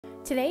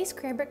Today's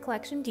Cranbrook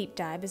Collection Deep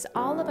Dive is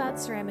all about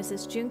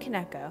ceramicist Jun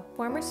Kaneko,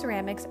 former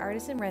ceramics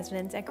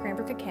artist-in-residence at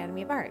Cranbrook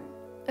Academy of Art.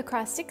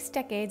 Across 6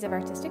 decades of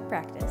artistic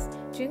practice,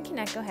 Jun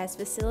Kaneko has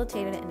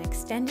facilitated an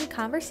extended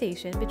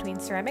conversation between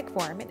ceramic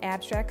form and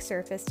abstract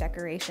surface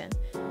decoration,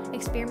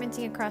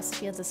 experimenting across the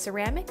fields of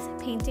ceramics,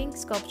 painting,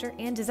 sculpture,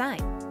 and design.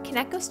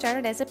 Kaneko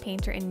started as a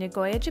painter in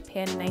Nagoya,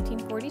 Japan in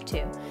 1942,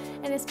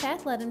 and his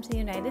path led him to the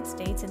United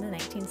States in the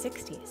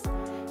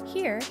 1960s.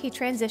 Here, he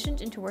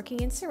transitioned into working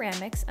in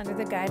ceramics under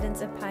the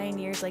guidance of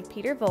pioneers like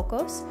Peter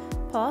Volkos,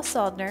 Paul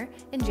Soldner,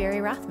 and Jerry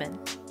Rothman.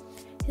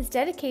 His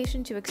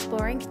dedication to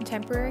exploring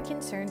contemporary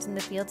concerns in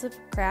the fields of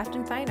craft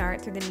and fine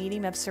art through the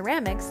medium of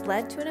ceramics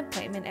led to an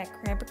appointment at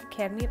Cranbrook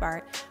Academy of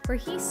Art, where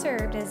he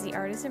served as the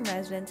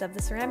artist-in-residence of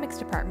the ceramics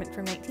department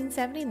from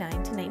 1979 to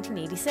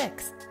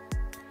 1986.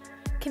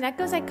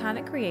 Kaneko's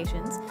iconic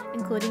creations,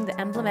 including the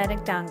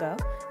emblematic dango,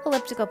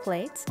 elliptical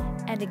plates,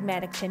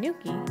 enigmatic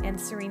tanuki, and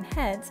serene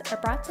heads, are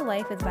brought to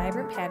life with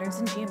vibrant patterns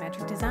and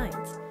geometric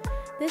designs.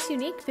 This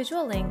unique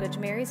visual language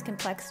marries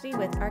complexity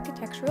with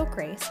architectural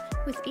grace,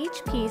 with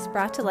each piece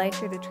brought to life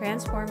through the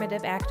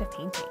transformative act of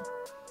painting.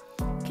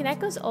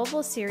 Kaneko's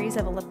oval series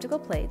of elliptical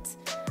plates,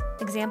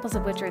 examples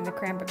of which are in the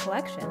Cranbrook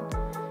Collection,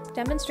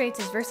 demonstrates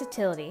his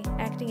versatility,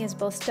 acting as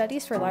both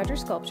studies for larger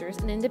sculptures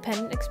and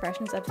independent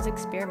expressions of his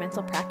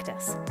experimental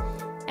practice.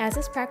 As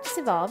his practice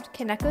evolved,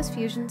 Kaneko's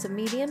fusions of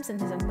mediums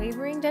and his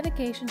unwavering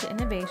dedication to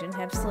innovation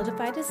have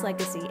solidified his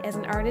legacy as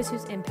an artist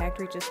whose impact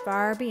reaches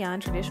far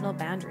beyond traditional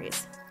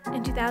boundaries.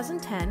 In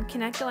 2010,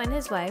 Kaneko and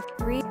his wife,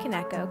 Marie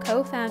Kaneko,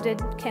 co-founded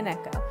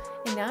Kaneko,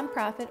 a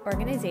nonprofit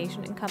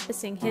organization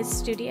encompassing his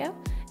studio,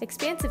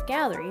 expansive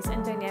galleries,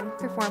 and dynamic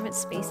performance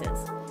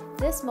spaces.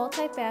 This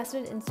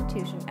multifaceted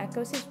institution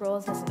echoes his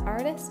roles as an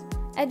artist,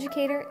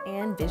 educator,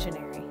 and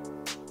visionary.